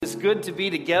good to be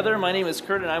together. My name is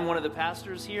Kurt, and I'm one of the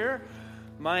pastors here.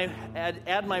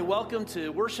 Add my welcome to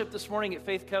worship this morning at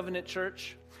Faith Covenant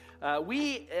Church.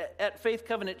 We at Faith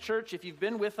Covenant Church, if you've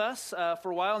been with us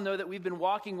for a while, know that we've been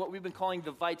walking what we've been calling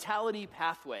the Vitality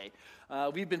Pathway.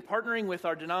 We've been partnering with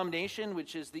our denomination,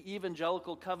 which is the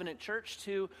Evangelical Covenant Church,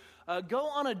 to go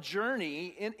on a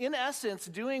journey, in essence,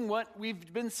 doing what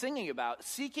we've been singing about,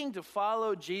 seeking to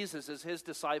follow Jesus as his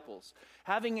disciples,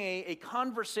 having a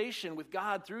conversation with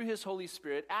God through his Holy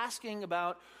Spirit, asking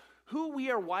about who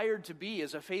we are wired to be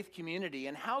as a faith community,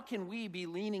 and how can we be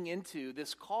leaning into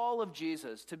this call of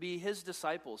Jesus to be his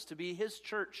disciples, to be his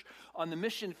church on the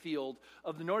mission field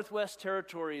of the Northwest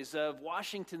Territories of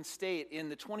Washington State in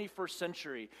the 21st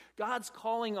century. God's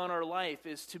calling on our life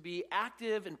is to be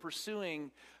active in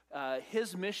pursuing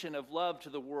his mission of love to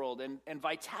the world, and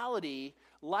vitality,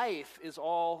 life, is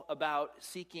all about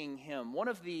seeking him. One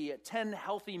of the 10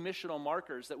 healthy missional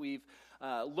markers that we've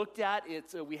looked at,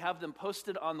 we have them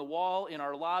posted on the wall in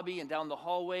our lobby and down the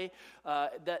hallway,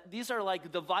 that these are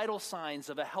like the vital signs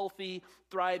of a healthy,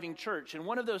 thriving church. And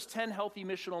one of those 10 healthy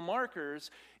missional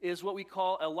markers is what we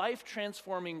call a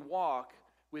life-transforming walk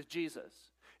with Jesus.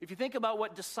 If you think about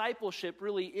what discipleship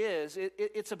really is,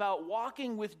 it's about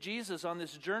walking with Jesus on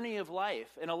this journey of life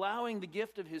and allowing the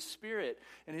gift of his Spirit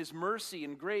and his mercy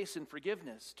and grace and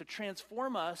forgiveness to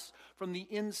transform us from the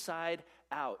inside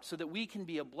out so that we can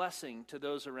be a blessing to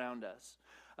those around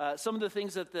us. Some of the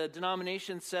things that the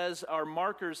denomination says are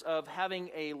markers of having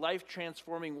a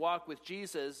life-transforming walk with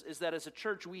Jesus is that as a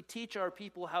church, we teach our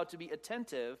people how to be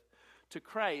attentive to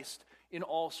Christ in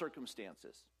all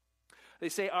circumstances. They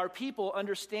say our people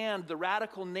understand the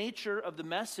radical nature of the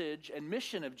message and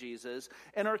mission of Jesus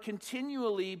and are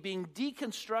continually being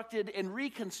deconstructed and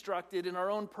reconstructed in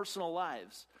our own personal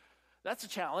lives. That's a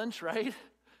challenge, right?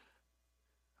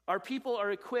 Our people are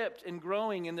equipped and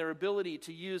growing in their ability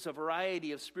to use a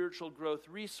variety of spiritual growth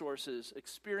resources,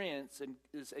 experience,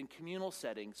 and communal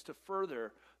settings to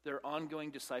further their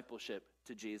ongoing discipleship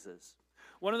to Jesus.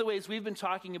 One of the ways we've been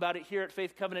talking about it here at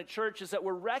Faith Covenant Church is that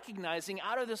we're recognizing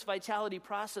out of this vitality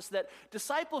process that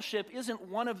discipleship isn't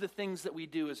one of the things that we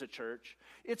do as a church.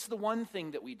 It's the one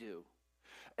thing that we do.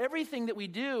 Everything that we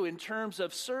do in terms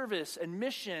of service and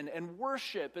mission and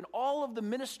worship and all of the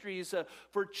ministries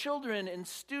for children and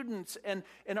students and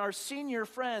our senior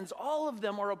friends, all of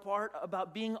them are a part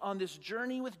about being on this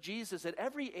journey with Jesus at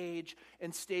every age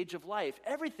and stage of life.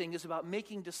 Everything is about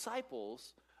making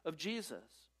disciples of Jesus.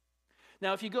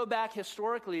 Now, if you go back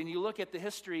historically and you look at the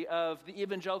history of the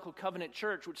Evangelical Covenant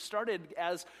Church, which started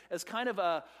as kind of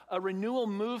a renewal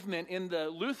movement in the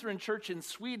Lutheran Church in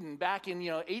Sweden back in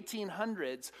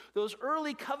 1800s, those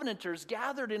early covenanters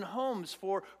gathered in homes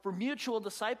for mutual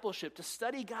discipleship, to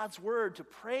study God's word, to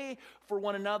pray for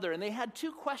one another. And they had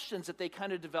two questions that they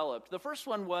kind of developed. The first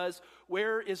one was,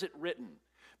 where is it written?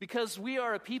 Because we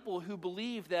are a people who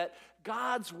believe that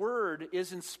God's word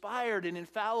is inspired and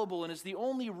infallible and is the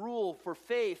only rule for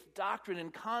faith, doctrine,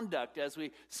 and conduct, as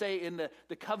we say in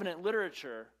the covenant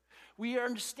literature. We are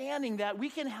understanding that we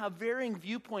can have varying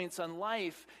viewpoints on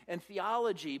life and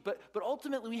theology, but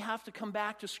ultimately we have to come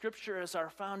back to Scripture as our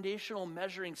foundational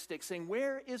measuring stick, saying,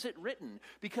 where is it written?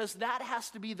 Because that has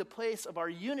to be the place of our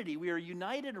unity. We are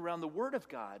united around the Word of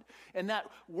God, and that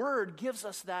Word gives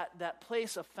us that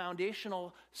place of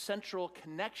foundational central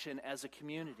connection as a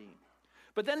community.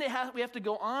 But then we have to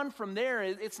go on from there.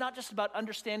 It's not just about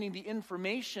understanding the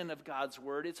information of God's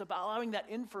word. It's about allowing that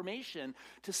information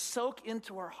to soak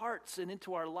into our hearts and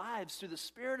into our lives through the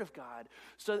Spirit of God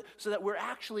so that we're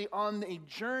actually on a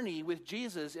journey with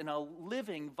Jesus in a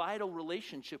living, vital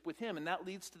relationship with him. And that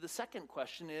leads to the second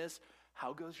question is,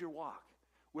 how goes your walk?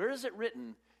 Where is it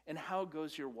written? And how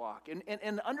goes your walk?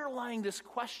 And underlying this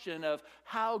question of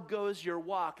how goes your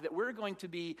walk that we're going to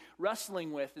be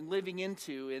wrestling with and living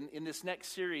into in this next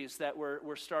series that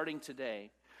we're starting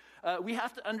today, we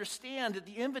have to understand that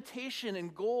the invitation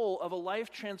and goal of a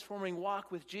life-transforming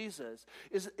walk with Jesus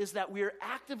is that we are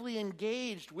actively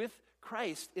engaged with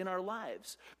Christ in our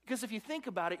lives. Because if you think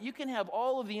about it, you can have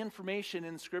all of the information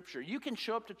in Scripture. You can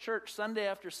show up to church Sunday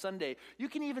after Sunday. You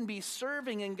can even be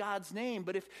serving in God's name.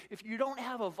 But if you don't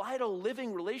have a vital,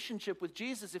 living relationship with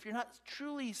Jesus, if you're not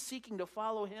truly seeking to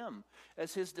follow him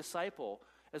as his disciple,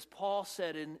 as Paul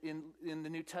said in the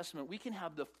New Testament, we can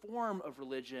have the form of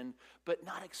religion, but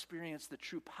not experience the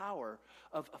true power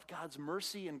of God's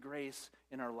mercy and grace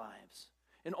in our lives.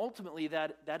 And ultimately,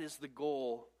 that is the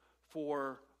goal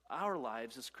for our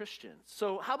lives as Christians.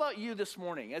 So how about you this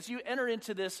morning? As you enter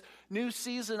into this new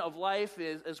season of life,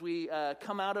 as we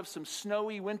come out of some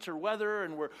snowy winter weather,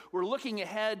 and we're looking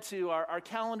ahead to our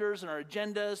calendars and our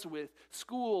agendas with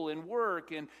school and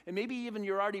work, and maybe even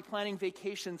you're already planning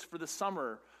vacations for the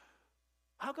summer,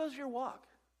 how goes your walk?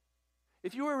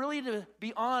 If you were really to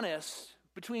be honest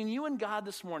between you and God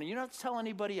this morning, you don't have to tell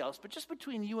anybody else, but just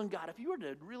between you and God, if you were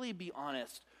to really be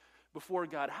honest before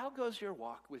God, how goes your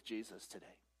walk with Jesus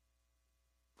today?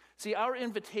 See, our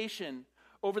invitation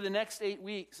over the next 8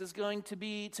 weeks is going to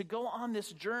be to go on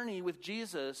this journey with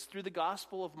Jesus through the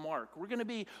Gospel of Mark. We're going to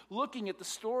be looking at the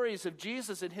stories of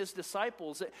Jesus and his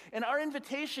disciples, and our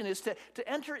invitation is to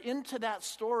enter into that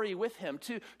story with him,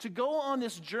 to go on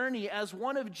this journey as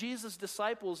one of Jesus'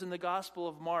 disciples in the Gospel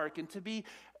of Mark, and to be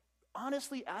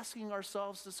honestly asking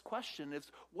ourselves this question: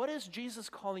 what is Jesus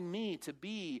calling me to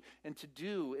be and to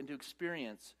do and to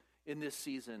experience in this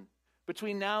season?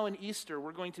 Between now and Easter,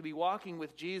 we're going to be walking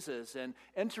with Jesus and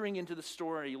entering into the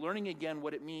story, learning again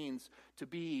what it means to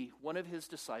be one of his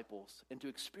disciples and to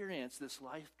experience this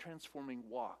life-transforming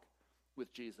walk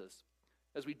with Jesus.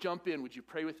 As we jump in, would you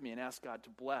pray with me and ask God to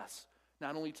bless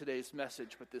not only today's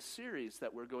message, but this series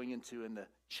that we're going into and the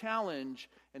challenge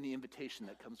and the invitation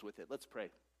that comes with it. Let's pray.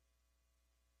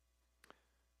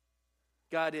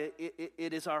 God, it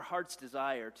is our heart's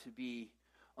desire to be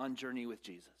on journey with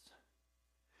Jesus.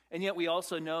 And yet we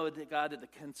also know that, God, that the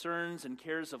concerns and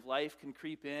cares of life can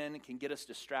creep in and can get us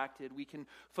distracted. We can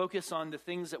focus on the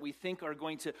things that we think are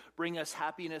going to bring us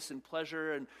happiness and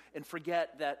pleasure and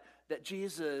forget that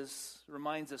Jesus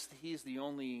reminds us that he's the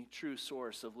only true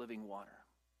source of living water.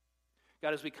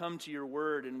 God, as we come to your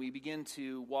word and we begin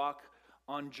to walk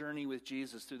on journey with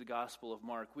Jesus through the Gospel of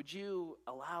Mark, would you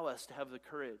allow us to have the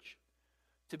courage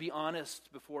to be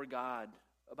honest before God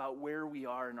about where we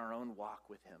are in our own walk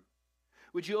with him?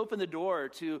 Would you open the door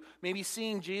to maybe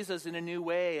seeing Jesus in a new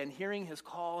way and hearing his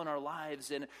call in our lives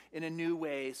in a new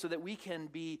way so that we can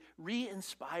be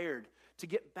re-inspired to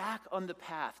get back on the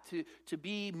path, to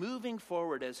be moving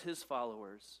forward as his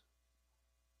followers?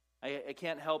 I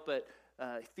can't help but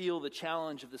feel the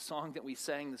challenge of the song that we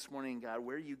sang this morning, God.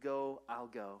 Where you go, I'll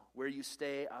go. Where you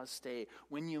stay, I'll stay.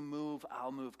 When you move,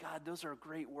 I'll move. God, those are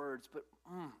great words, but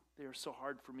they are so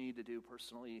hard for me to do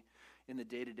personally in the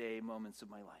day-to-day moments of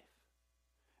my life.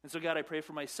 And so, God, I pray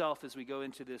for myself as we go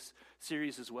into this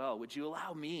series as well. Would you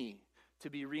allow me to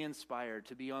be re-inspired,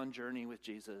 to be on journey with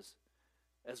Jesus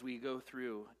as we go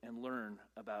through and learn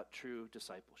about true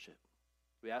discipleship?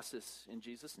 We ask this in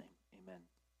Jesus' name. Amen.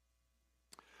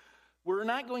 We're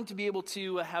not going to be able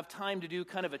to have time to do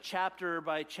kind of a chapter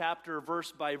by chapter,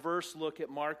 verse by verse look at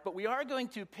Mark, but we are going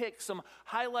to pick some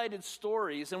highlighted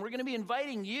stories, and we're going to be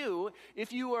inviting you,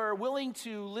 if you are willing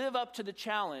to live up to the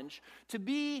challenge, to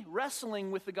be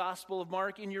wrestling with the Gospel of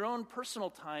Mark in your own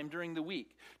personal time during the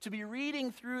week, to be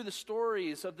reading through the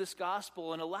stories of this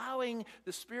gospel and allowing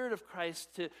the Spirit of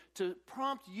Christ to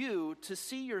prompt you to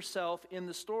see yourself in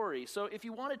the story. So if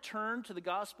you want to turn to the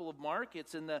Gospel of Mark,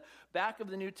 it's in the back of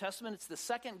the New Testament. It's the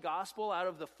second gospel out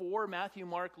of the four: Matthew,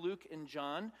 Mark, Luke, and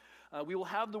John. We will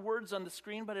have the words on the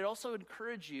screen, but I'd also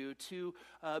encourage you to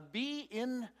be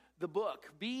in the book,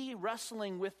 be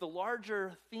wrestling with the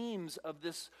larger themes of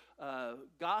this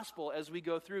gospel as we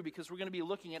go through, because we're going to be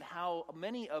looking at how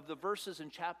many of the verses and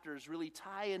chapters really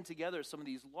tie in together some of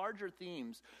these larger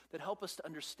themes that help us to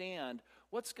understand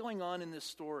what's going on in this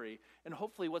story and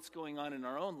hopefully what's going on in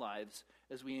our own lives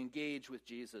as we engage with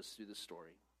Jesus through the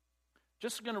story.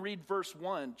 Just going to read verse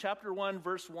 1, chapter 1,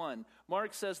 verse 1.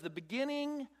 Mark says, the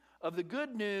beginning of the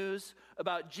good news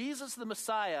about Jesus the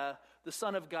Messiah, the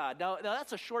Son of God. Now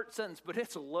that's a short sentence, but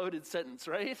it's a loaded sentence,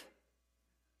 right?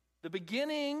 The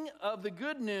beginning of the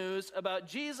good news about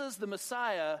Jesus the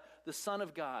Messiah, the Son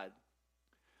of God.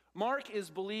 Mark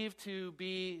is believed to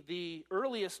be the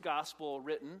earliest gospel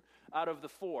written out of the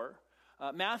four.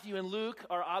 Matthew and Luke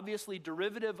are obviously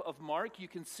derivative of Mark. You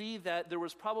can see that there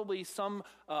was probably some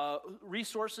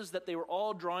resources that they were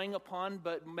all drawing upon,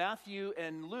 but Matthew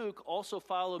and Luke also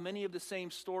follow many of the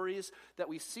same stories that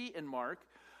we see in Mark.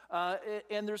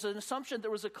 And there's an assumption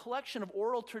there was a collection of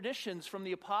oral traditions from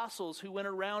the apostles who went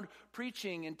around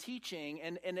preaching and teaching,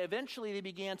 and eventually they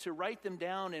began to write them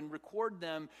down and record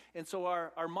them. And so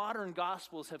our modern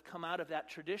gospels have come out of that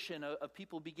tradition of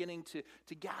people beginning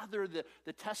to gather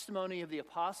the testimony of the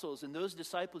apostles and those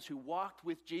disciples who walked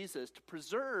with Jesus to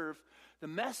preserve the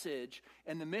message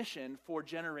and the mission for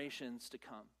generations to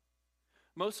come.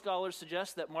 Most scholars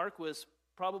suggest that Mark was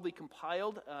probably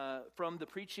compiled from the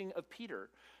preaching of Peter,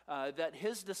 that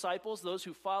his disciples, those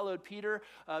who followed Peter,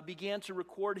 began to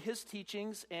record his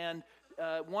teachings and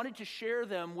wanted to share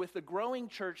them with the growing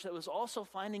church that was also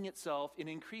finding itself in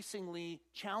increasingly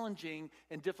challenging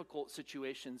and difficult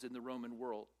situations in the Roman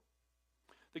world.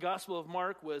 The Gospel of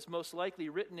Mark was most likely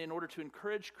written in order to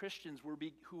encourage Christians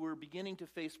who were beginning to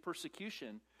face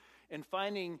persecution and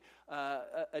finding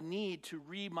a need to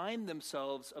remind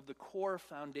themselves of the core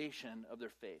foundation of their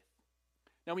faith.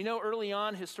 Now, we know early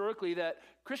on historically that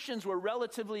Christians were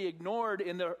relatively ignored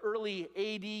in the early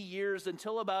AD years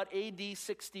until about AD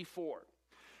 64.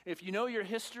 If you know your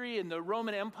history in the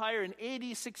Roman Empire, in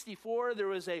AD 64, there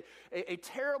was a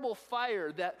terrible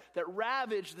fire that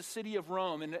ravaged the city of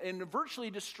Rome and virtually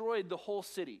destroyed the whole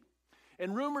city.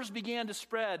 And rumors began to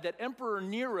spread that Emperor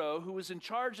Nero, who was in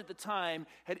charge at the time,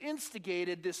 had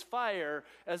instigated this fire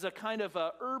as a kind of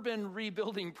urban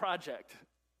rebuilding project.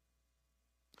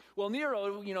 Well,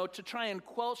 Nero, to try and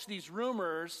quelch these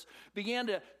rumors, began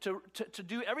to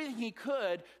do everything he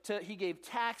could. He gave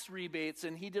tax rebates,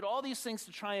 and he did all these things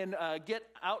to try and get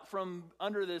out from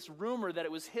under this rumor that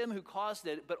it was him who caused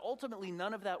it. But ultimately,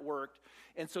 none of that worked.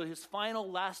 And so his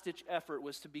final last-ditch effort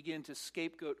was to begin to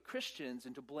scapegoat Christians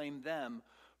and to blame them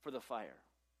for the fire.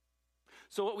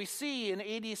 So what we see in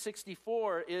AD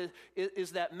 64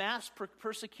 is that mass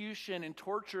persecution and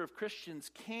torture of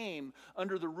Christians came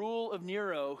under the rule of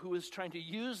Nero, who was trying to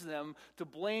use them to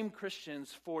blame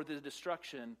Christians for the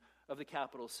destruction of the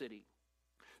capital city.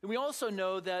 And we also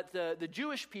know that the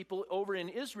Jewish people over in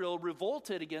Israel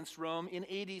revolted against Rome in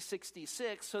AD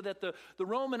 66, so that the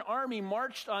Roman army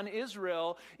marched on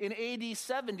Israel in AD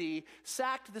 70,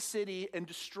 sacked the city, and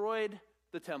destroyed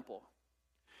the temple.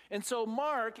 And so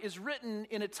Mark is written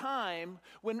in a time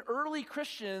when early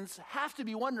Christians have to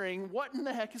be wondering, what in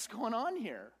the heck is going on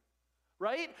here?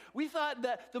 Right? We thought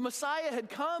that the Messiah had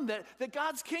come, that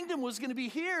God's kingdom was going to be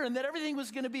here, and that everything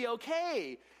was going to be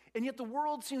okay. And yet the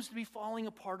world seems to be falling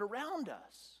apart around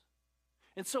us.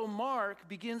 And so Mark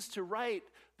begins to write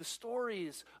the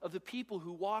stories of the people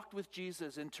who walked with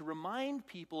Jesus and to remind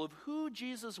people of who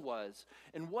Jesus was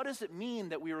and what does it mean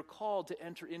that we are called to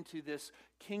enter into this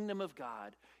kingdom of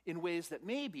God in ways that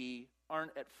maybe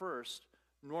aren't at first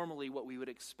normally what we would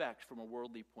expect from a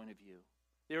worldly point of view.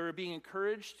 They were being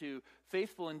encouraged to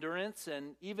faithful endurance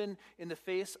and even in the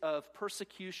face of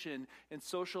persecution and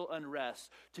social unrest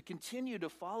to continue to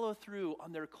follow through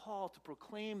on their call to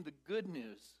proclaim the good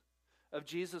news of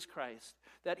Jesus Christ,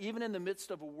 that even in the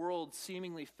midst of a world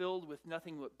seemingly filled with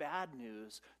nothing but bad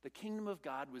news, the kingdom of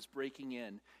God was breaking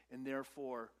in, and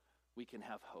therefore we can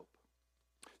have hope.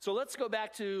 So let's go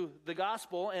back to the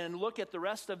gospel and look at the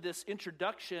rest of this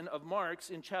introduction of Mark's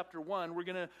in chapter 1. We're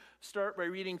going to start by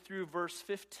reading through verse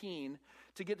 15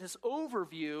 to get this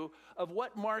overview of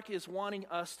what Mark is wanting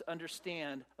us to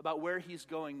understand about where he's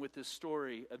going with this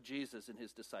story of Jesus and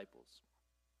his disciples.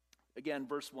 Again,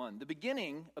 verse 1, the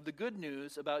beginning of the good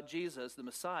news about Jesus, the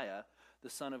Messiah, the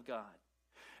Son of God.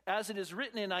 As it is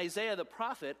written in Isaiah the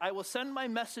prophet, I will send my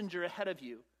messenger ahead of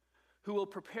you, who will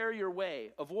prepare your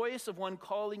way, a voice of one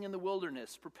calling in the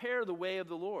wilderness, prepare the way of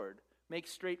the Lord, make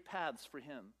straight paths for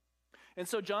him. And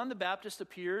so John the Baptist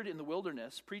appeared in the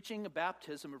wilderness, preaching a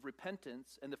baptism of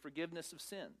repentance and the forgiveness of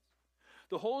sins.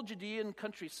 The whole Judean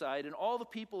countryside and all the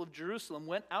people of Jerusalem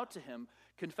went out to him,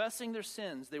 confessing their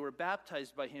sins. They were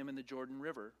baptized by him in the Jordan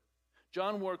River.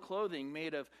 John wore clothing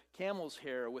made of camel's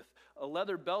hair with a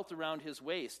leather belt around his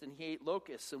waist, and he ate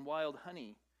locusts and wild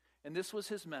honey. And this was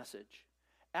his message: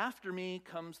 after me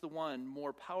comes the one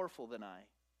more powerful than I,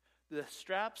 the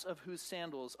straps of whose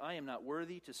sandals I am not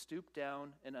worthy to stoop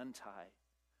down and untie.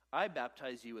 I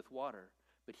baptize you with water,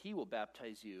 but he will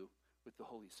baptize you with the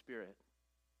Holy Spirit.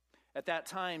 At that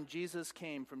time, Jesus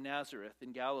came from Nazareth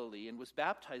in Galilee and was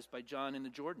baptized by John in the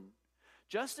Jordan.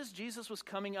 Just as Jesus was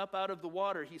coming up out of the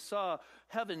water, he saw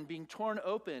heaven being torn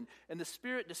open and the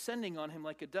Spirit descending on him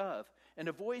like a dove. And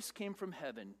a voice came from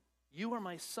heaven, "You are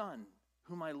my Son,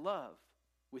 whom I love.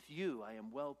 With you I am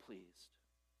well pleased."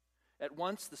 At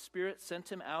once the Spirit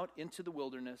sent him out into the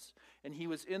wilderness, and he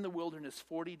was in the wilderness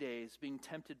 40 days, being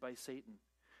tempted by Satan.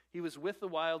 He was with the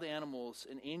wild animals,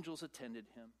 and angels attended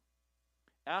him.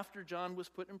 After John was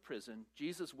put in prison,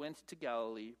 Jesus went to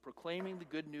Galilee, proclaiming the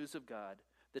good news of God.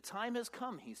 The time has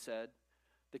come, he said.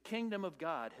 The kingdom of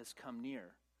God has come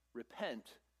near.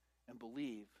 Repent and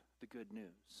believe the good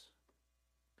news.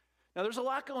 Now, there's a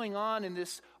lot going on in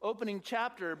this opening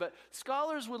chapter, but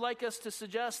scholars would like us to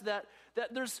suggest that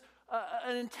there's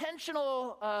an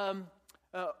intentional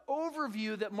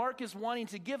overview that Mark is wanting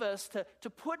to give us to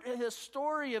put the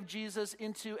story of Jesus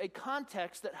into a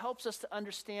context that helps us to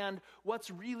understand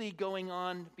what's really going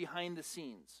on behind the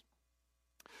scenes.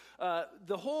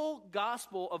 The whole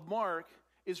Gospel of Mark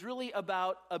is really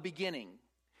about a beginning.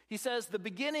 He says the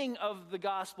beginning of the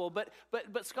gospel, but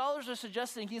scholars are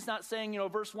suggesting he's not saying,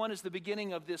 verse 1 is the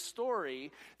beginning of this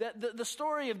story, that the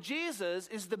story of Jesus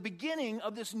is the beginning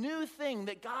of this new thing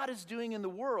that God is doing in the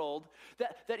world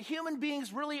that human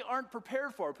beings really aren't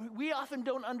prepared for. We often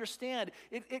don't understand.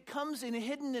 It comes in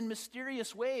hidden and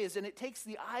mysterious ways, and it takes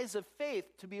the eyes of faith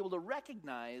to be able to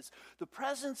recognize the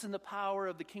presence and the power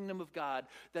of the kingdom of God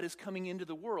that is coming into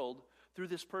the world through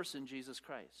this person, Jesus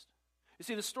Christ. You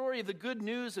see, the story of the good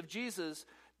news of Jesus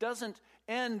doesn't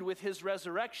end with his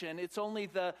resurrection. It's only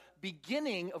the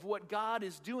beginning of what God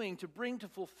is doing to bring to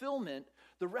fulfillment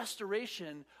the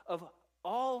restoration of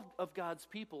all of God's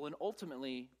people and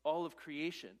ultimately all of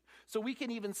creation. So we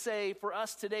can even say for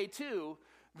us today too,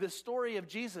 the story of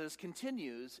Jesus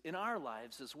continues in our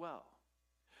lives as well.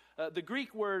 The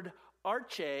Greek word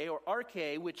arche or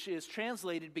arche, which is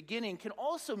translated beginning, can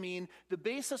also mean the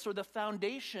basis or the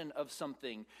foundation of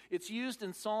something. It's used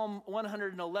in Psalm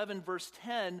 111, verse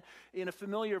 10, in a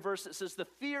familiar verse that says, "The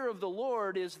fear of the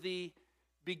Lord is the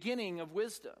beginning of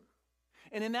wisdom."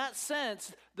 And in that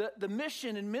sense, the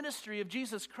mission and ministry of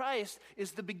Jesus Christ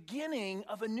is the beginning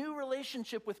of a new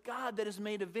relationship with God that is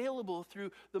made available through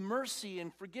the mercy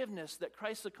and forgiveness that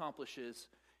Christ accomplishes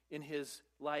in his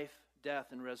life,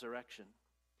 death, and resurrection.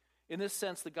 In this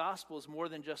sense, the gospel is more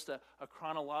than just a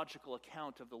chronological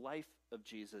account of the life of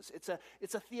Jesus. It's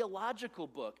a theological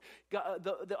book.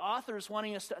 The author is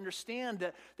wanting us to understand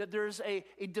that there's a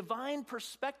divine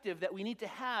perspective that we need to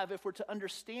have if we're to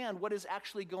understand what is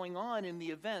actually going on in the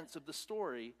events of the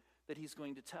story that he's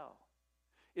going to tell.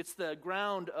 It's the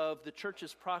ground of the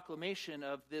church's proclamation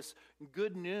of this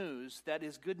good news that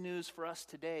is good news for us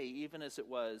today, even as it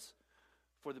was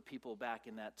for the people back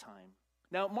in that time.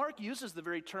 Now, Mark uses the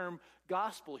very term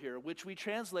gospel here, which we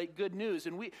translate good news.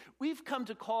 And we've come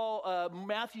to call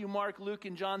Matthew, Mark, Luke,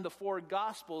 and John the four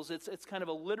gospels. It's kind of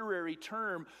a literary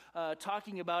term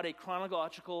talking about a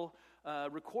chronological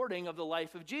recording of the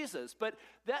life of Jesus. But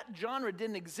that genre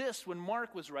didn't exist when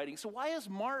Mark was writing. So why is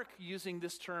Mark using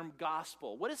this term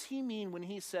gospel? What does he mean when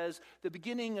he says the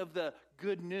beginning of the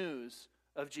good news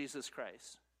of Jesus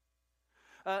Christ?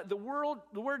 The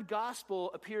word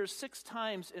gospel appears 6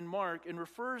 times in Mark and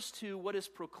refers to what is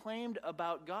proclaimed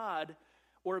about God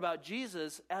or about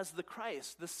Jesus as the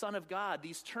Christ, the Son of God.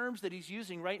 These terms that he's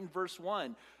using right in verse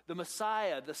 1, the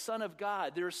Messiah, the Son of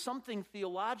God. There is something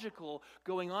theological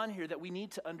going on here that we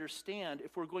need to understand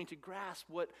if we're going to grasp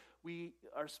what we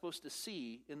are supposed to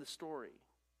see in the story.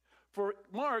 For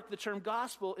Mark, the term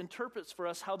gospel interprets for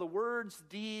us how the words,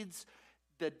 deeds,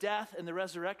 the death and the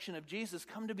resurrection of Jesus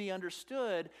come to be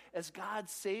understood as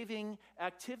God's saving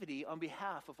activity on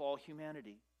behalf of all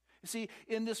humanity. You see,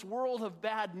 in this world of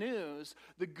bad news,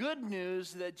 the good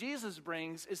news that Jesus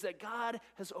brings is that God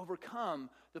has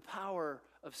overcome the power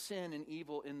of sin and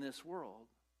evil in this world.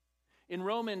 In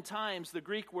Roman times, the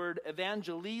Greek word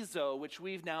evangelizo, which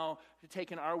we've now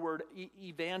taken our word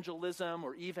evangelism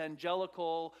or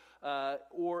evangelical,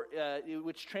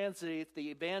 which translates the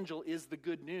evangel is the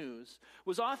good news,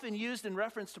 was often used in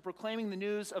reference to proclaiming the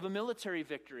news of a military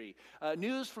victory.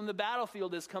 News from the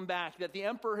battlefield has come back that the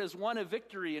emperor has won a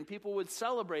victory and people would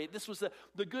celebrate. This was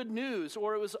the good news.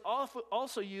 Or it was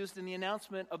also used in the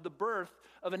announcement of the birth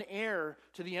of an heir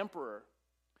to the emperor.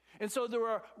 And so there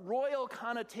are royal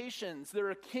connotations, there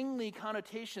are kingly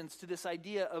connotations to this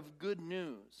idea of good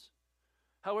news.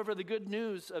 However, the good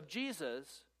news of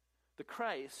Jesus, the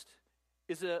Christ,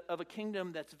 is of a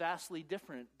kingdom that's vastly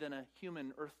different than a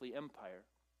human earthly empire.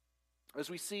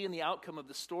 As we see in the outcome of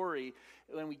the story,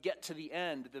 when we get to the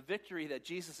end, the victory that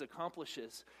Jesus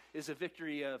accomplishes is a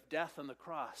victory of death on the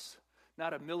cross,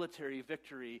 not a military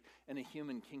victory in a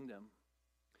human kingdom.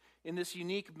 In this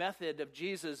unique method of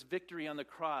Jesus' victory on the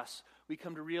cross, we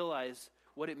come to realize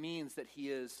what it means that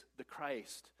he is the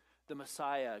Christ, the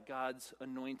Messiah, God's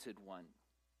anointed one.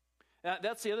 Now,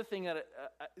 that's the other thing that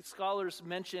scholars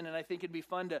mention, and I think it'd be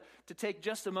fun to take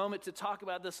just a moment to talk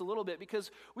about this a little bit, because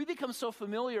we become so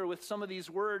familiar with some of these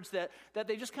words that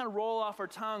they just kind of roll off our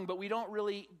tongue, but we don't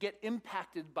really get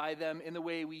impacted by them in the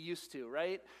way we used to,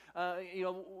 right?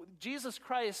 Jesus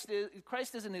Christ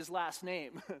isn't his last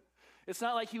name. It's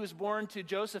not like he was born to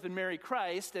Joseph and Mary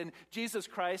Christ, and Jesus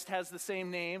Christ has the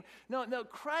same name. No,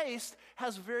 Christ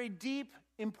has very deep,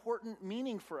 important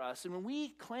meaning for us. And when we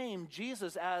claim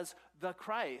Jesus as the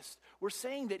Christ, we're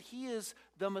saying that he is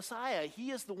the Messiah.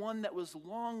 He is the one that was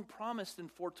long promised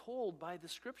and foretold by the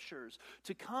Scriptures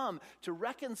to come to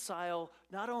reconcile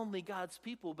not only God's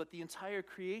people, but the entire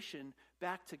creation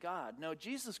back to God. Now,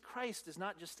 Jesus Christ is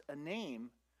not just a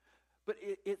name, but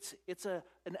it's an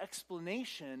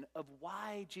explanation of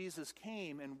why Jesus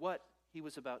came and what he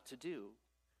was about to do.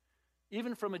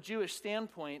 Even from a Jewish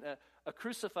standpoint, a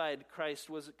crucified Christ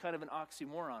was kind of an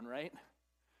oxymoron, right?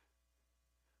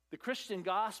 The Christian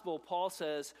gospel, Paul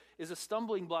says, is a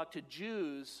stumbling block to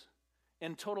Jews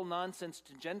and total nonsense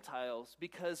to Gentiles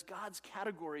because God's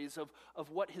categories of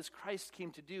what his Christ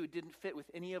came to do didn't fit with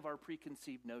any of our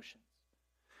preconceived notions.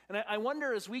 And I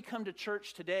wonder, as we come to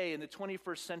church today in the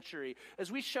 21st century,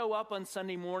 as we show up on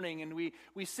Sunday morning and we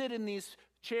sit in these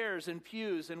chairs and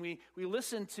pews and we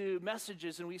listen to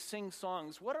messages and we sing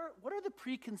songs, what are the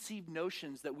preconceived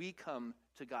notions that we come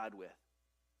to God with?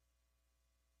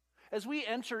 As we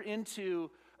enter into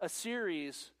a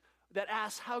series that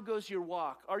asks, how goes your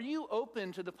walk? Are you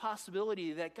open to the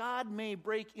possibility that God may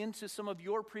break into some of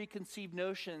your preconceived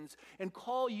notions and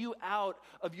call you out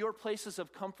of your places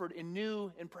of comfort in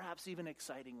new and perhaps even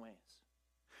exciting ways?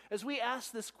 As we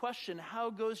ask this question, how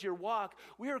goes your walk?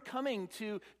 We are coming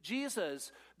to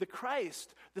Jesus, the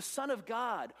Christ, the Son of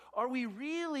God. Are we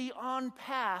really on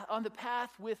the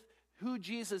path with who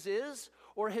Jesus is?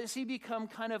 Or has he become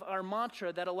kind of our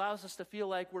mantra that allows us to feel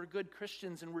like we're good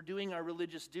Christians and we're doing our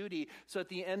religious duty, so at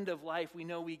the end of life we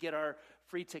know we get our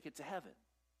free ticket to heaven?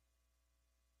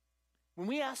 When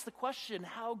we ask the question,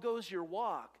 how goes your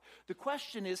walk? The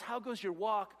question is, how goes your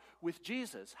walk with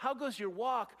Jesus? How goes your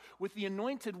walk with the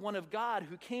anointed one of God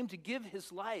who came to give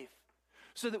his life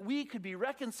so that we could be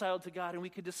reconciled to God and we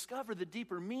could discover the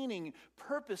deeper meaning,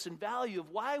 purpose, and value of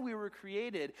why we were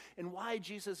created and why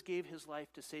Jesus gave his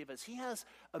life to save us? He has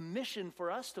a mission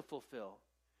for us to fulfill.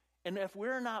 And if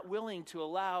we're not willing to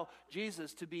allow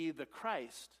Jesus to be the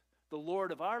Christ, the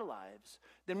Lord of our lives,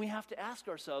 then we have to ask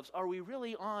ourselves, are we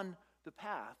really on the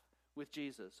path with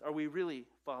Jesus? Are we really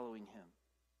following him?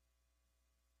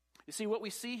 You see, what we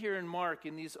see here in Mark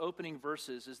in these opening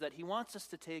verses is that he wants us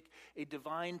to take a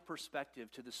divine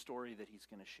perspective to the story that he's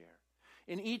going to share.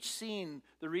 In each scene,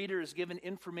 the reader is given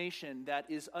information that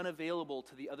is unavailable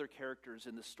to the other characters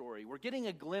in the story. We're getting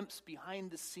a glimpse behind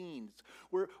the scenes.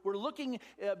 We're looking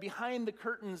behind the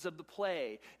curtains of the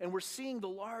play, and we're seeing the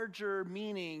larger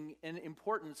meaning and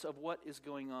importance of what is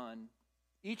going on.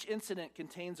 Each incident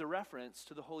contains a reference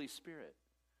to the Holy Spirit.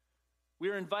 We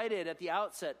are invited at the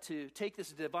outset to take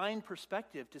this divine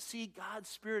perspective, to see God's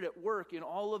Spirit at work in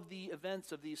all of the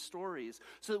events of these stories,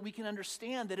 so that we can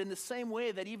understand that in the same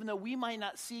way that even though we might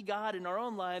not see God in our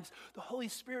own lives, the Holy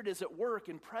Spirit is at work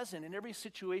and present in every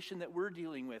situation that we're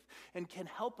dealing with and can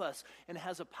help us and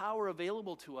has a power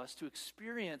available to us to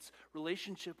experience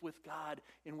relationship with God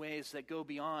in ways that go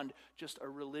beyond just a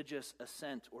religious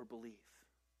assent or belief.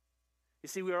 You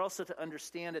see, we are also to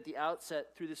understand at the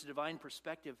outset through this divine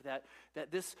perspective that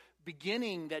this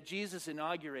beginning that Jesus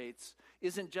inaugurates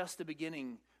isn't just a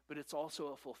beginning, but it's also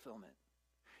a fulfillment.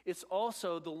 It's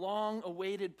also the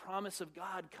long-awaited promise of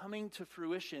God coming to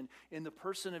fruition in the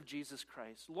person of Jesus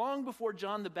Christ. Long before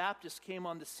John the Baptist came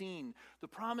on the scene, the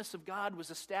promise of God was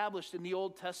established in the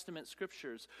Old Testament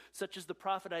scriptures, such as the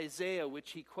prophet Isaiah,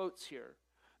 which he quotes here.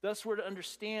 Thus, we're to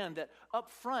understand that up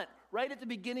front, right at the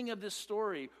beginning of this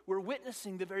story, we're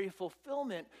witnessing the very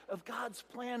fulfillment of God's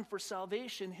plan for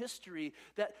salvation history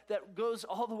that goes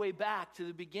all the way back to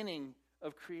the beginning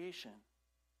of creation.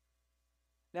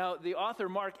 Now, the author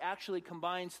Mark actually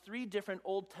combines three different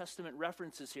Old Testament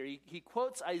references here. He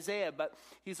quotes Isaiah, but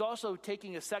he's also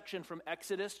taking a section from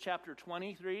Exodus chapter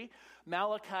 23,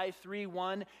 Malachi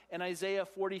 3:1, and Isaiah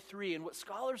 43. And what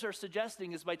scholars are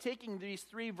suggesting is by taking these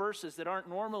three verses that aren't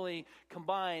normally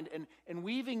combined and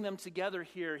weaving them together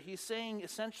here, he's saying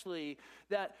essentially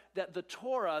that the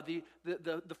Torah,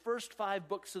 the first 5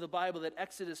 books of the Bible that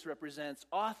Exodus represents,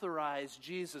 authorize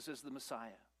Jesus as the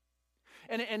Messiah.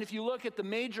 And if you look at the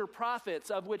major prophets,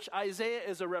 of which Isaiah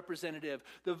is a representative,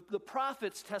 the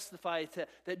prophets testify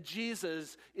that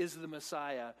Jesus is the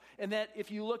Messiah. And that if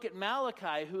you look at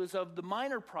Malachi, who is of the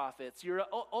minor prophets, you're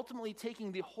ultimately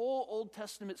taking the whole Old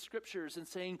Testament scriptures and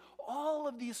saying all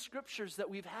of these scriptures that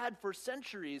we've had for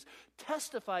centuries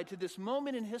testify to this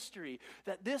moment in history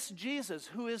that this Jesus,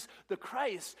 who is the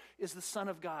Christ, is the Son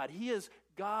of God. He is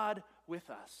God with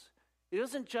us. It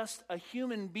isn't just a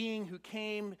human being who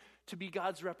came to be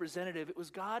God's representative. It was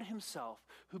God himself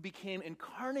who became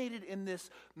incarnated in this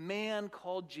man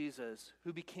called Jesus,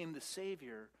 who became the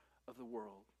Savior of the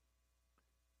world.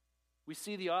 We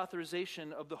see the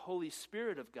authorization of the Holy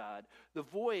Spirit of God, the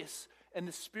voice and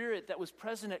the Spirit that was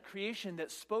present at creation,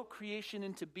 that spoke creation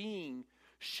into being,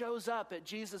 shows up at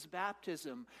Jesus'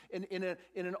 baptism and in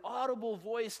an audible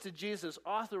voice to Jesus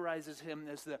authorizes him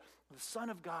as the Son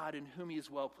of God in whom he is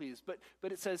well pleased.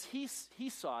 But it says he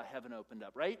saw heaven opened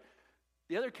up, right?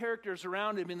 The other characters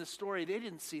around him in the story, they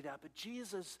didn't see that, but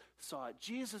Jesus saw it.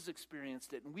 Jesus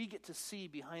experienced it, and we get to see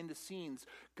behind the scenes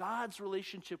God's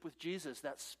relationship with Jesus,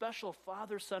 that special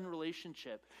father-son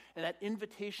relationship, and that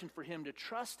invitation for him to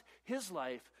trust his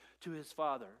life to his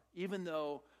Father, even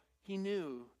though he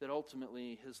knew that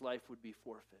ultimately his life would be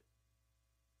forfeit.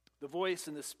 The voice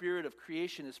and the spirit of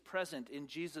creation is present in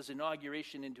Jesus'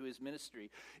 inauguration into his ministry.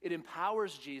 It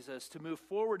empowers Jesus to move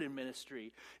forward in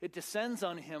ministry. It descends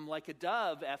on him like a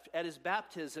dove at his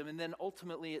baptism, and then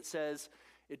ultimately it says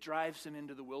it drives him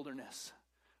into the wilderness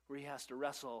where he has to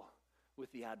wrestle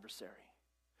with the adversary.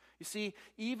 You see,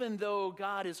 even though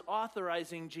God is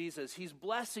authorizing Jesus, he's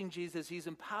blessing Jesus, he's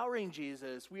empowering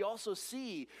Jesus, we also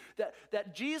see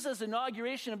that Jesus'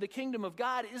 inauguration of the kingdom of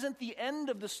God isn't the end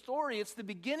of the story. It's the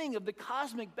beginning of the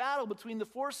cosmic battle between the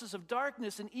forces of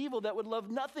darkness and evil that would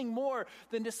love nothing more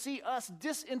than to see us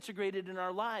disintegrated in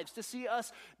our lives, to see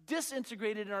us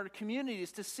disintegrated in our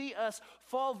communities, to see us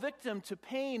fall victim to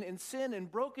pain and sin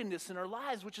and brokenness in our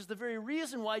lives, which is the very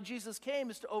reason why Jesus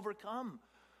came, is to overcome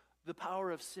the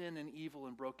power of sin and evil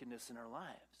and brokenness in our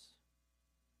lives.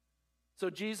 So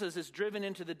Jesus is driven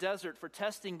into the desert for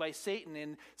testing by Satan.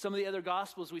 In some of the other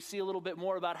Gospels, we see a little bit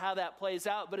more about how that plays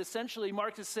out. But essentially,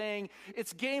 Mark is saying,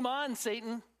 it's game on,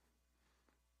 Satan.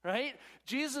 Right?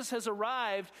 Jesus has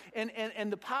arrived,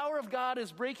 and the power of God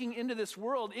is breaking into this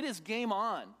world. It is game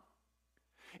on.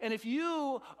 And if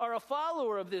you are a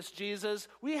follower of this Jesus,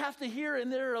 we have to hear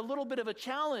in there a little bit of a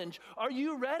challenge. Are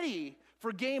you ready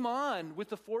for game on with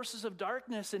the forces of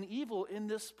darkness and evil in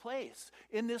this place,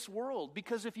 in this world?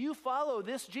 Because if you follow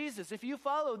this Jesus, if you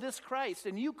follow this Christ,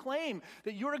 and you claim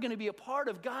that you're going to be a part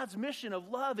of God's mission of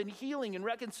love and healing and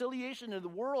reconciliation in the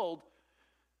world,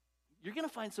 you're going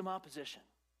to find some opposition.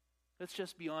 Let's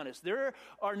just be honest. There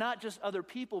are not just other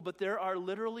people, but there are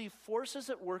literally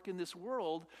forces at work in this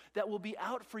world that will be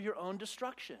out for your own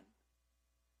destruction.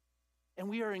 And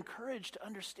we are encouraged to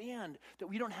understand that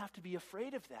we don't have to be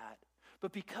afraid of that.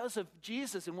 But because of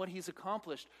Jesus and what he's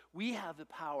accomplished, we have the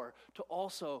power to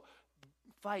also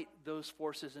fight those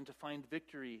forces and to find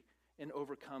victory and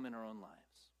overcome in our own lives.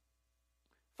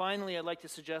 Finally, I'd like to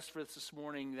suggest for us this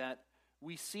morning that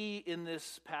we see in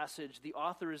this passage the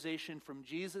authorization from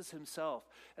Jesus himself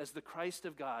as the Christ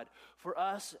of God for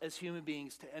us as human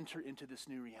beings to enter into this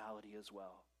new reality as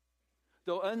well.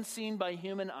 Though unseen by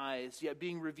human eyes, yet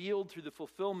being revealed through the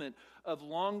fulfillment of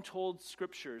long-told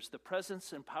scriptures, the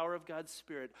presence and power of God's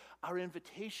Spirit, our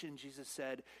invitation, Jesus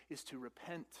said, is to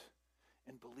repent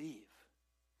and believe.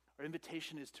 Our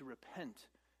invitation is to repent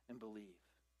and believe.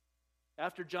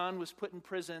 After John was put in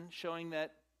prison, showing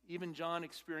that even John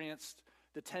experienced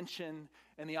the tension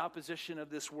and the opposition of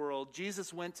this world,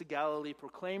 Jesus went to Galilee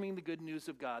proclaiming the good news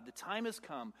of God. The time has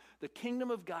come. The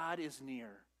kingdom of God is near.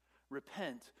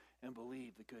 Repent and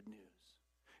believe the good news.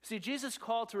 See, Jesus'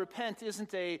 call to repent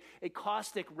isn't a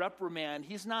caustic reprimand.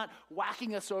 He's not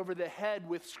whacking us over the head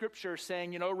with scripture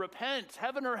saying, repent,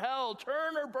 heaven or hell,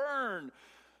 turn or burn.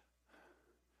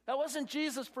 That wasn't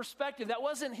Jesus' perspective. That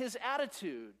wasn't his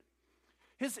attitude.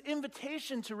 His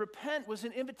invitation to repent was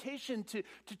an invitation to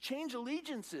change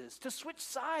allegiances, to switch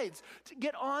sides, to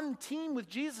get on team with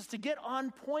Jesus, to get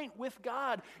on point with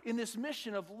God in this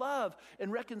mission of love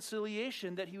and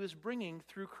reconciliation that he was bringing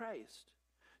through Christ.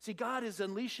 See, God is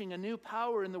unleashing a new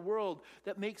power in the world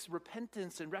that makes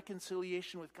repentance and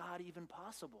reconciliation with God even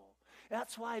possible.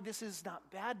 That's why this is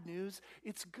not bad news,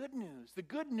 it's good news. The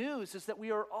good news is that we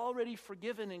are already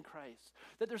forgiven in Christ,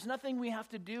 that there's nothing we have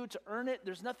to do to earn it,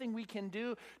 there's nothing we can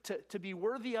do to be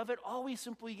worthy of it. All we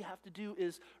simply have to do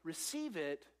is receive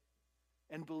it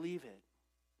and believe it.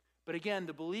 But again,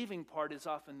 the believing part is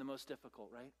often the most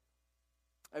difficult, right?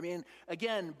 I mean,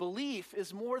 again, belief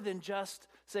is more than just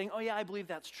saying, oh yeah, I believe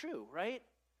that's true, right?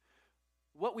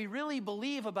 What we really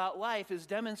believe about life is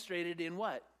demonstrated in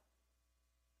what?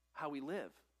 How we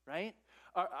live, right?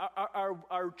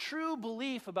 Our true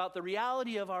belief about the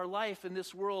reality of our life in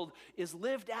this world is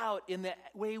lived out in the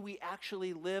way we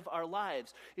actually live our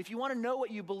lives. If you want to know what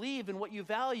you believe and what you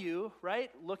value, right,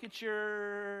 look at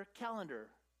your calendar.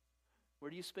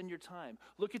 Where do you spend your time?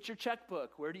 Look at your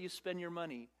checkbook. Where do you spend your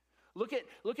money? Look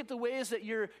at the ways that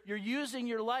you're using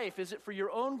your life. Is it for your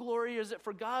own glory or is it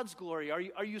for God's glory?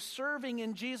 Are you serving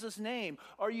in Jesus' name?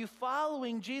 Are you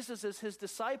following Jesus as his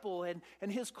disciple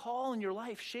and his call in your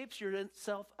life shapes your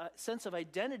sense of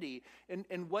identity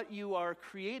and what you are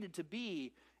created to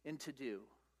be and to do?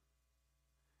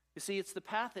 You see, it's the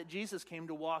path that Jesus came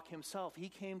to walk himself. He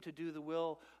came to do the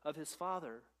will of his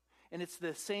Father. And it's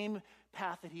the same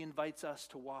path that he invites us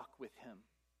to walk with him.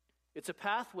 It's a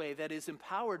pathway that is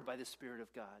empowered by the Spirit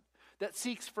of God, that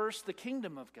seeks first the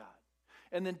kingdom of God.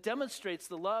 and then demonstrates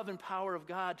the love and power of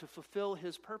God to fulfill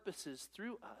his purposes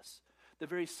through us, the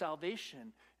very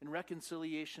salvation and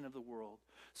reconciliation of the world.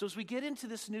 So as we get into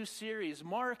this new series,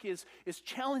 Mark is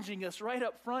challenging us right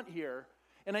up front here.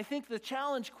 And I think the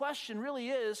challenge question really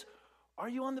is, are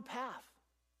you on the path?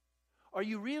 Are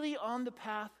you really on the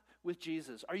path with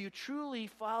Jesus? Are you truly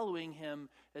following him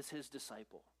as his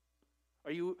disciple?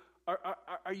 Are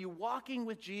you walking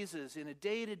with Jesus in a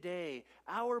day-to-day,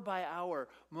 hour-by-hour,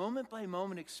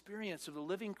 moment-by-moment experience of the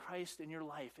living Christ in your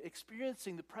life,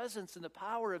 experiencing the presence and the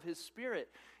power of his Spirit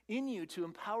in you to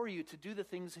empower you to do the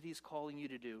things that he's calling you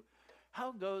to do?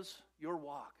 How goes your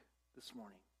walk this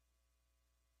morning?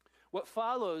 What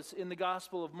follows in the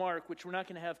Gospel of Mark, which we're not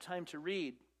going to have time to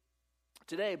read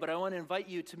today, but I want to invite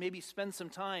you to maybe spend some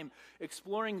time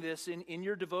exploring this in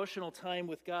your devotional time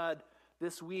with God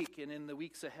this week and in the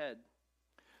weeks ahead.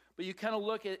 But you kind of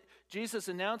look at, Jesus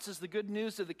announces the good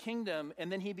news of the kingdom,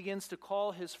 and then he begins to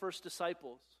call his first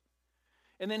disciples.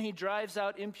 And then he drives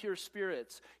out impure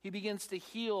spirits. He begins to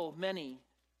heal many.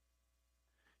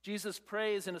 Jesus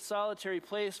prays in a solitary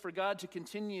place for God to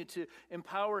continue to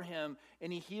empower him,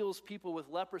 and he heals people with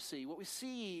leprosy. What we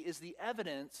see is the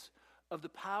evidence of the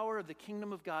power of the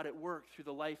kingdom of God at work through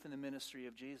the life and the ministry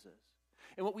of Jesus.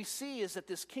 And what we see is that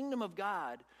this kingdom of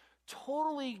God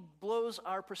totally blows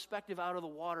our perspective out of the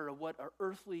water of what our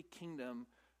earthly kingdom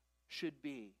should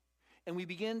be. And we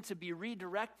begin to be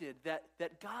redirected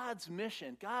that God's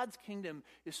mission, God's kingdom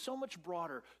is so much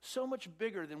broader, so much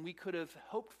bigger than we could have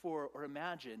hoped for or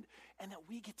imagined, and that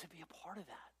we get to be a part of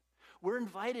that. We're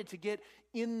invited to get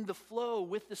in the flow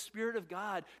with the Spirit of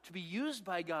God, to be used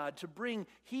by God to bring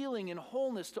healing and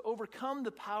wholeness, to overcome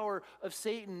the power of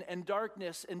Satan and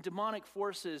darkness and demonic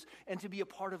forces, and to be a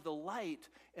part of the light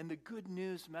and the good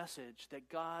news message that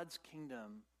God's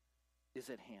kingdom is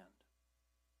at hand.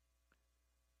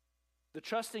 The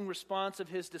trusting response of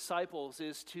his disciples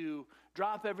is to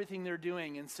drop everything they're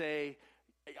doing and say,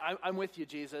 I'm with you,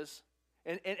 Jesus.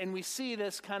 And we see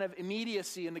this kind of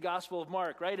immediacy in the Gospel of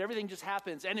Mark, right? Everything just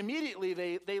happens. And immediately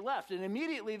they left. And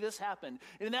immediately this happened.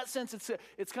 And in that sense,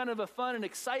 it's kind of a fun and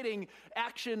exciting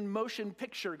action motion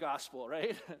picture gospel,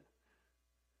 right?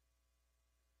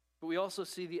 But we also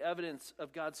see the evidence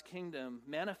of God's kingdom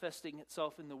manifesting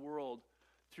itself in the world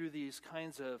through these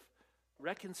kinds of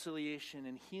reconciliation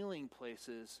and healing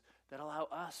places that allow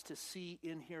us to see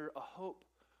in here a hope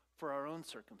for our own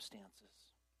circumstances.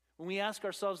 When we ask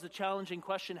ourselves the challenging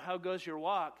question, how goes your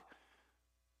walk?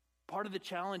 Part of the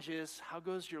challenge is, how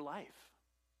goes your life?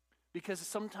 Because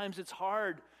sometimes it's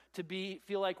hard to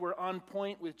feel like we're on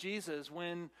point with Jesus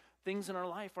when things in our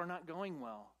life are not going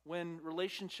well, when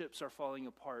relationships are falling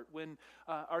apart, when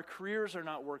our careers are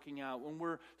not working out, when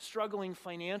we're struggling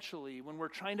financially, when we're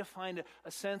trying to find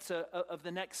a sense of the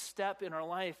next step in our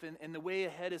life and the way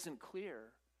ahead isn't clear.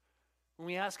 When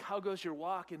we ask, how goes your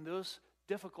walk in those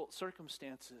difficult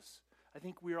circumstances, I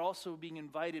think we're also being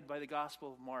invited by the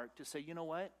Gospel of Mark to say, you know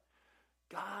what?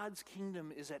 God's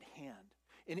kingdom is at hand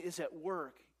and is at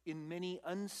work in many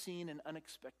unseen and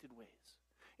unexpected ways.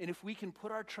 And if we can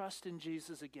put our trust in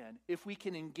Jesus again, if we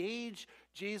can engage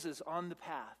Jesus on the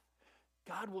path,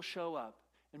 God will show up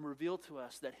and reveal to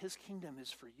us that his kingdom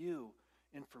is for you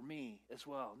and for me as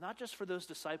well. Not just for those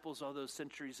disciples all those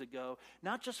centuries ago,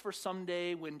 not just for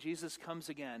someday when Jesus comes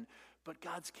again, but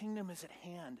God's kingdom is at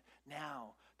hand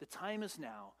now. The time is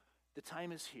now. The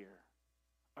time is here.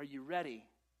 Are you ready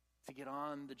to get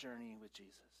on the journey with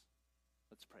Jesus?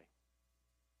 Let's pray.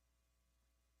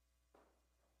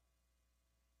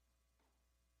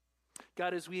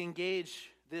 God, as we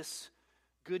engage this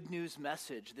good news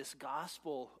message, this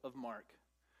gospel of Mark,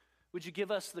 would you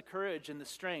give us the courage and the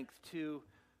strength to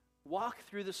walk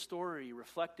through the story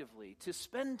reflectively, to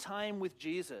spend time with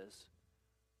Jesus,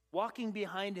 walking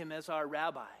behind him as our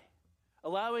rabbi,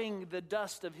 allowing the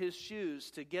dust of his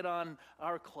shoes to get on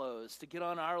our clothes, to get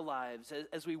on our lives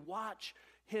as we watch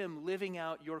him living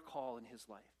out your call in his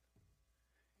life.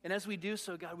 And as we do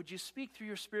so, God, would you speak through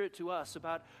your Spirit to us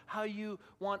about how you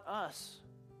want us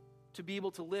to be able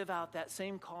to live out that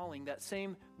same calling, that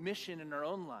same mission in our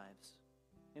own lives,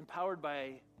 empowered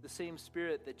by the same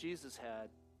Spirit that Jesus had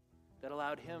that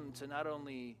allowed him to not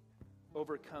only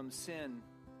overcome sin,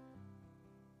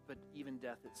 but even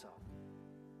death itself.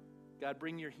 God,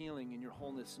 bring your healing and your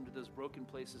wholeness into those broken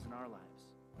places in our lives.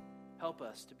 Help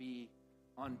us to be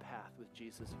on path with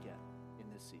Jesus again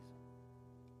in this season.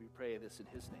 We pray this in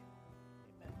his name.